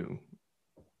they're new.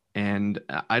 And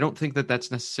I don't think that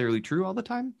that's necessarily true all the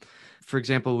time. For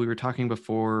example, we were talking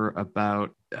before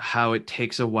about how it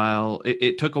takes a while.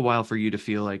 It took a while for you to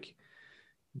feel like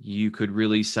you could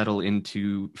really settle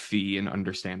into Fee and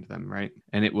understand them, right?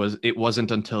 And it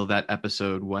wasn't until that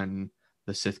episode when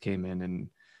the Sith came in and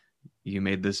you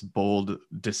made this bold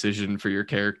decision for your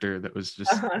character that was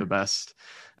just the best.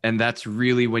 And that's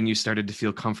really when you started to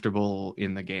feel comfortable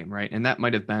in the game, right? And that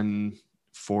might have been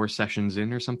 4 sessions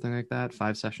in or something like that,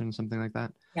 5 sessions, something like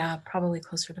that. Yeah, probably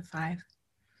closer to 5.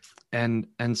 And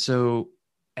so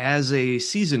as a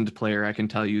seasoned player, I can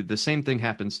tell you the same thing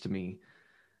happens to me.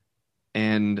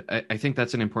 And I think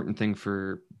that's an important thing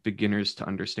for beginners to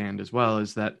understand as well,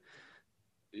 is that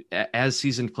as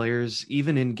seasoned players,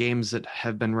 even in games that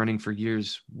have been running for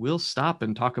years, we'll stop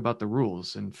and talk about the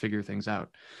rules and figure things out.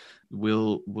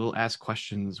 We'll ask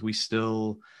questions. We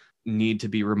still need to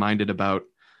be reminded about,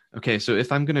 okay, so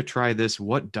if I'm going to try this,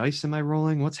 what dice am I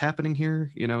rolling? What's happening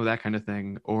here? That kind of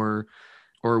thing. Or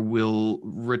we'll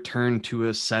return to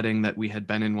a setting that we had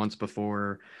been in once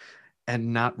before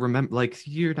and not remember, like,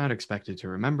 you're not expected to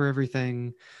remember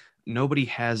everything. Nobody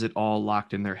has it all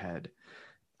locked in their head.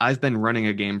 I've been running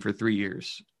a game for 3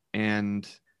 years, and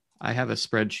I have a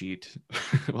spreadsheet.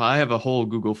 Well, I have a whole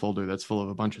Google folder that's full of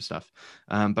a bunch of stuff.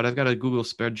 But I've got a Google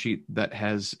spreadsheet that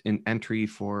has an entry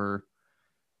for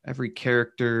every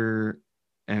character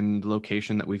and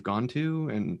location that we've gone to,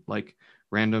 and like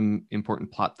random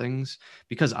important plot things,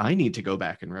 because I need to go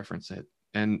back and reference it.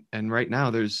 And right now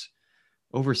there's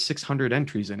over 600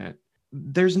 entries in it.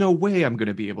 There's no way I'm going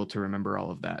to be able to remember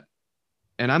all of that.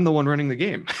 And I'm the one running the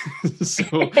game.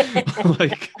 So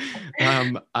like,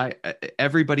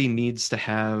 everybody needs to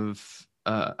have,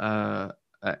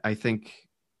 I think,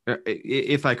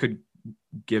 if I could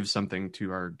give something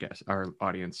to our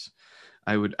audience,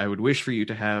 I would wish for you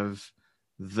to have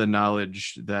the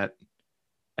knowledge that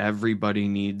everybody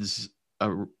needs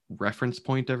a reference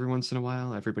point every once in a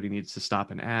while. Everybody needs to stop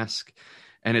and ask.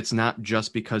 And it's not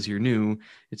just because you're new.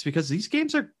 It's because these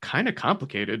games are kind of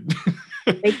complicated.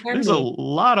 There's a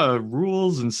lot of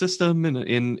rules and system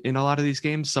in a lot of these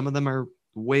games. Some of them are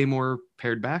way more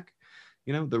pared back.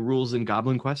 You know, the rules in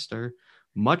Goblin Quest are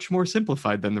much more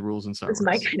simplified than the rules in Star Wars. It's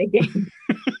my kind of game.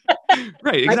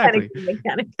 Right, exactly. My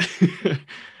kind of game.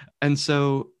 And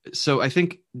so I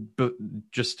think, but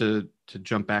just to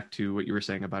jump back to what you were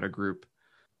saying about a group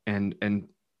and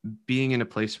being in a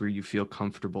place where you feel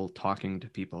comfortable talking to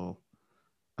people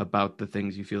about the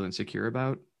things you feel insecure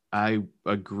about, I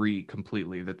agree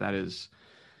completely that is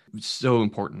so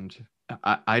important.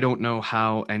 I don't know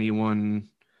how anyone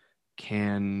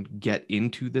can get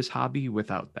into this hobby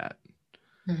without that.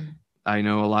 Mm. I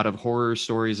know a lot of horror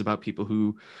stories about people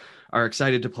who are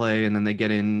excited to play, and then they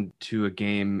get into a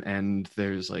game and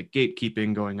there's like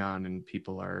gatekeeping going on, and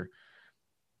people are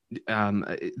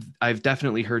I've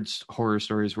definitely heard horror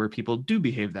stories where people do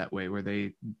behave that way, where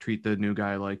they treat the new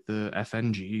guy like the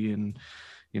FNG and,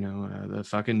 you know, the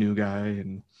fucking new guy,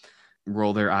 and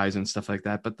roll their eyes and stuff like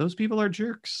that. But those people are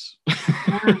jerks.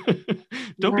 Yeah.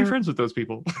 Don't be friends with those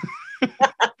people.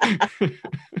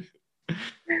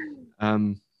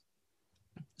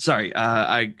 Sorry,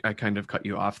 I kind of cut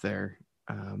you off there.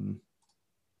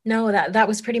 No, that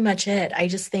was pretty much it. I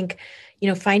just think, you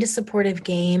know, find a supportive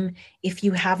game. If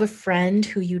you have a friend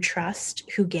who you trust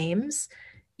who games,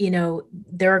 you know,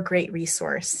 they're a great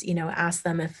resource. You know, ask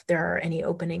them if there are any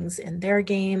openings in their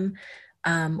game,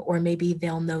 or maybe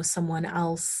they'll know someone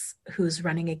else who's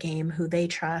running a game who they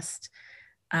trust.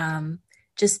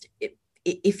 Just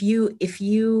if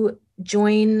you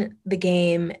join the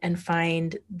game and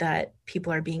find that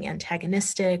people are being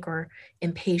antagonistic or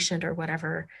impatient or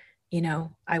whatever, you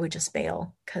know, I would just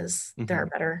bail, because there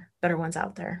are better ones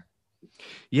out there.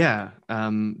 Yeah,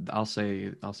 I'll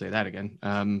say that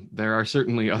again. There are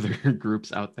certainly other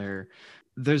groups out there.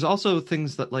 There's also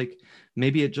things that, like,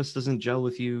 maybe it just doesn't gel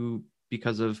with you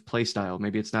because of play style.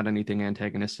 Maybe it's not anything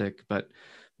antagonistic, but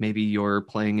maybe you're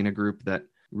playing in a group that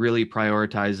really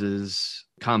prioritizes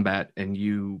combat and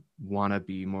you want to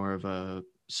be more of a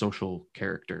social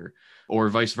character, or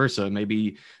vice versa.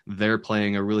 Maybe they're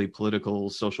playing a really political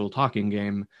social talking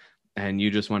game and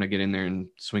you just want to get in there and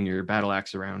swing your battle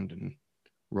axe around and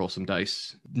roll some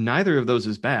dice. Neither of those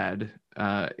is bad.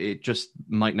 It just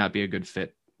might not be a good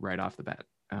fit right off the bat.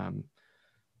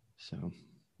 So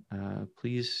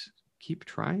please keep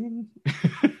trying.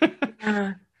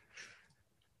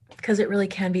 Because it really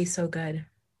can be so good.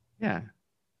 Yeah.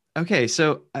 Okay,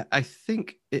 so I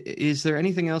think, is there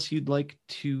anything else you'd like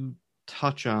to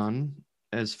touch on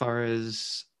as far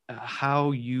as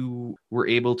how you were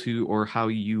able to, or how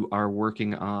you are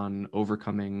working on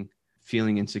overcoming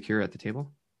feeling insecure at the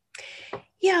table?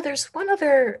 Yeah, there's one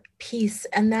other piece,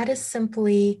 and that is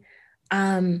simply,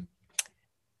 you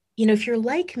know, if you're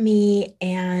like me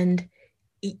and,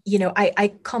 you know, I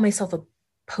call myself a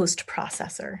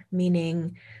post-processor,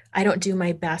 meaning I don't do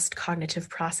my best cognitive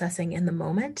processing in the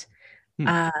moment,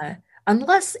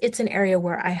 unless it's an area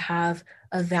where I have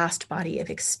a vast body of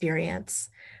experience.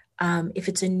 If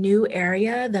it's a new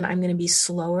area, then I'm going to be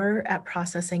slower at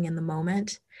processing in the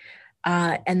moment.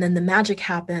 And then the magic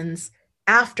happens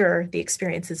after the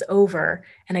experience is over,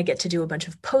 and I get to do a bunch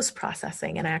of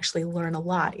post-processing, and I actually learn a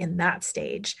lot in that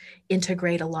stage,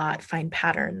 integrate a lot, find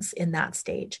patterns in that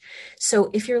stage. So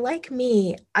if you're like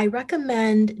me, I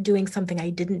recommend doing something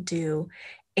I didn't do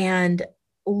and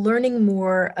learning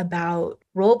more about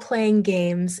role-playing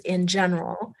games in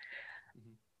general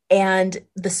and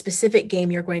the specific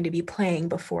game you're going to be playing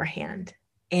beforehand.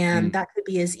 And that could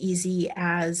be as easy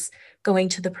as going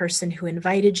to the person who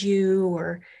invited you,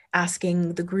 or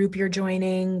asking the group you're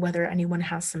joining whether anyone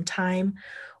has some time.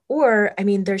 Or, I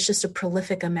mean, there's just a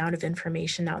prolific amount of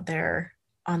information out there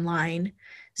online.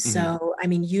 So, I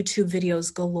mean, YouTube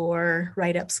videos galore,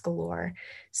 write-ups galore.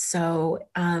 So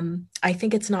I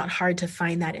think it's not hard to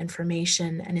find that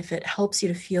information. And if it helps you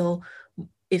to feel,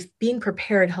 if being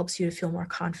prepared helps you to feel more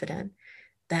confident,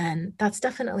 then that's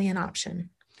definitely an option.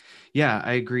 Yeah,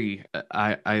 I agree.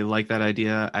 I like that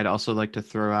idea. I'd also like to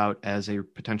throw out as a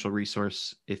potential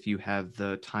resource, if you have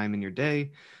the time in your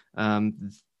day,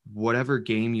 whatever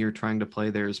game you're trying to play,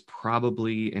 there's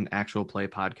probably an actual play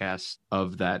podcast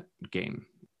of that game.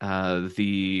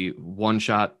 The One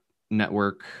Shot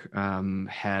Network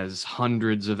has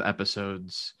hundreds of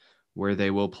episodes where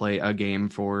they will play a game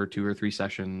for 2 or 3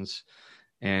 sessions,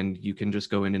 and you can just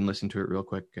go in and listen to it real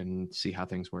quick and see how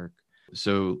things work.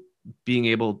 So being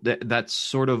able that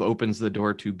sort of opens the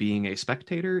door to being a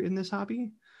spectator in this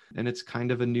hobby. And it's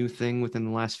kind of a new thing within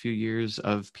the last few years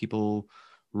of people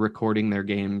recording their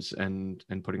games and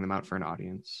putting them out for an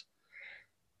audience.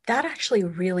 That actually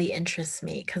really interests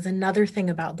me, because another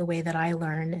thing about the way that I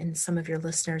learn, and some of your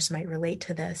listeners might relate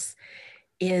to this,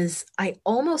 is I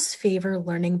almost favor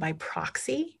learning by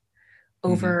proxy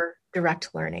over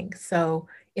direct learning. So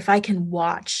if I can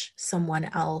watch someone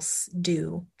else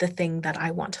do the thing that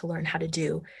I want to learn how to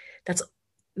do, that's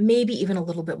maybe even a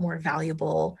little bit more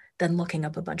valuable than looking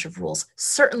up a bunch of rules.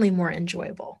 Certainly more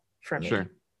enjoyable for me. Sure.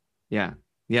 Yeah.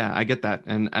 Yeah, I get that.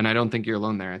 And I don't think you're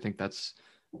alone there. I think that's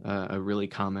a really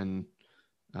common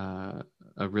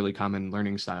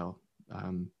learning style.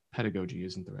 Pedagogy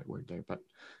isn't the right word there, but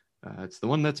it's the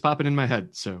one that's popping in my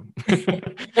head. So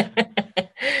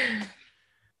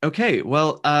okay,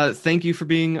 well, thank you for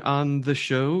being on the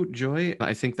show, Joy.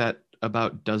 I think that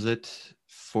about does it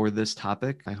for this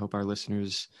topic. I hope our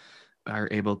listeners are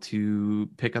able to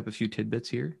pick up a few tidbits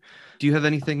here. Do you have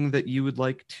anything that you would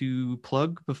like to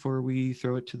plug before we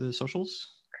throw it to the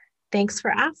socials? Thanks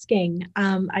for asking.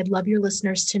 I'd love your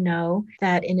listeners to know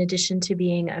that in addition to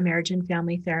being a marriage and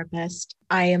family therapist,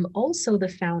 I am also the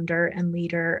founder and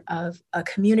leader of a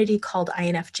community called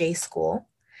INFJ School.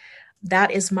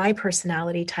 That is my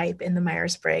personality type in the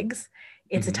Myers-Briggs.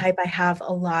 It's a type I have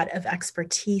a lot of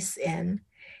expertise in.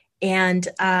 And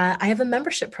I have a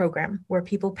membership program where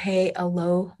people pay a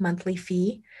low monthly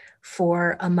fee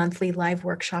for a monthly live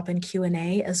workshop and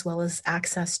Q&A, as well as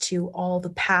access to all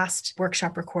the past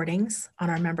workshop recordings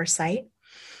on our member site.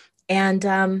 And,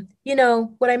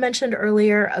 what I mentioned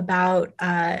earlier about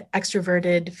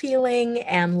extroverted feeling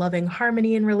and loving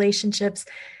harmony in relationships,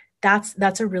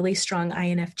 that's a really strong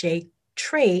INFJ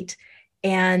trait.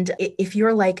 And if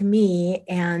you're like me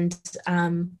and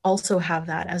also have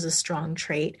that as a strong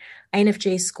trait,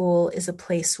 INFJ School is a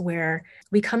place where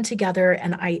we come together,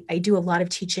 and I do a lot of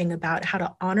teaching about how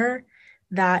to honor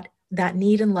that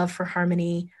need and love for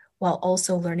harmony, while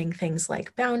also learning things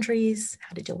like boundaries,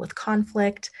 how to deal with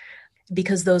conflict,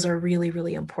 because those are really,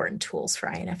 really important tools for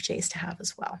INFJs to have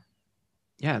as well.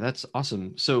 Yeah, that's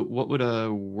awesome. So what would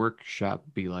a workshop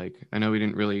be like? I know we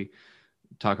didn't really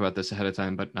talk about this ahead of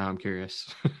time, but now I'm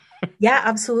curious. Yeah,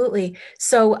 absolutely.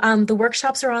 So the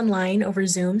workshops are online over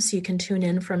Zoom, so you can tune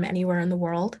in from anywhere in the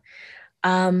world.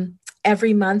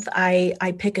 Every month,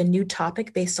 I pick a new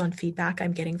topic based on feedback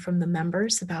I'm getting from the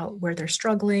members about where they're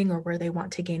struggling or where they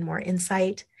want to gain more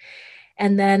insight.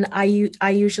 And then I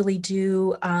usually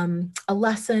do a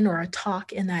lesson or a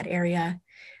talk in that area.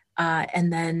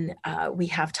 And then we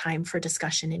have time for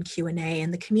discussion and Q&A,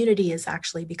 and the community has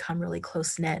actually become really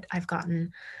close-knit. I've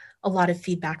gotten a lot of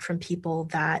feedback from people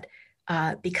that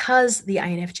because the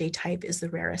INFJ type is the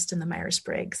rarest in the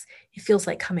Myers-Briggs, it feels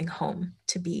like coming home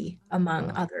to be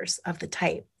among others of the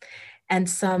type. And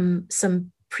some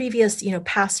previous,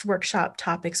 past workshop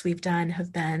topics we've done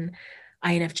have been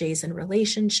INFJs and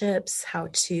relationships, how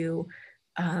to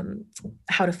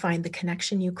find the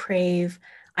connection you crave,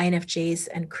 INFJs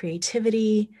and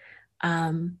creativity,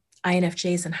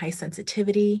 INFJs and high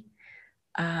sensitivity.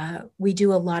 We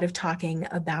do a lot of talking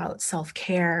about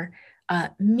self-care,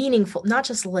 meaningful, not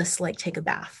just lists like take a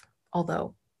bath,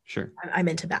 although sure, I'm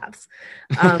into baths.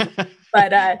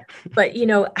 But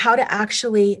how to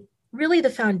actually, really the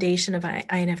foundation of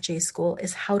INFJ School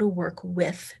is how to work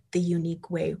with the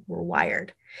unique way we're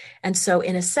wired. And so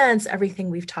in a sense, everything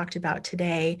we've talked about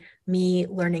today, me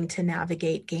learning to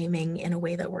navigate gaming in a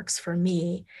way that works for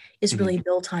me, is really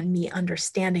built on me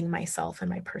understanding myself and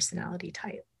my personality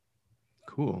type.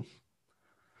 Cool.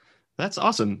 That's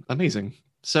awesome. Amazing.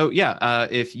 So yeah,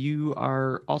 if you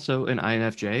are also an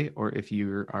INFJ, or if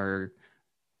you are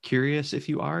curious if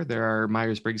you are, there are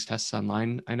Myers-Briggs tests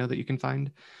online, I know, that you can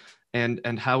find.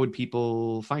 And how would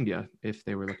people find you if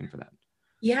they were looking for that?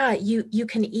 Yeah, you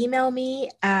can email me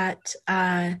at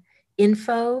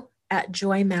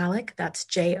info@joymalek, that's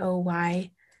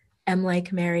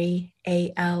mlekmary,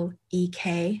 ALEK.com.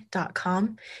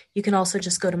 You can also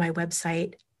just go to my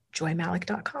website,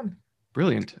 joymalek.com.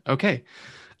 Brilliant. Okay.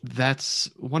 That's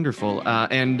wonderful.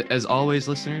 And as always,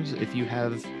 listeners, if you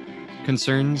have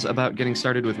concerns about getting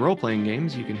started with role-playing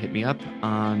games, you can hit me up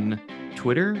on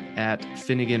Twitter at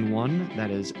Finnegan1.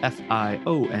 That is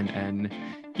FIONNEGAN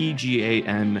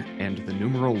and the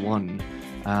numeral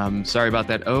 1. Sorry about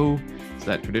that O. It's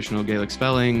that traditional Gaelic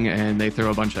spelling, and they throw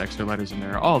a bunch of extra letters in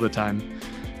there all the time.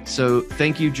 So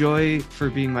thank you, Joy, for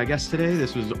being my guest today.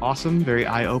 This was awesome, very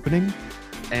eye-opening,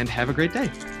 and have a great day.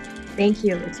 Thank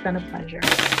you. It's been a pleasure.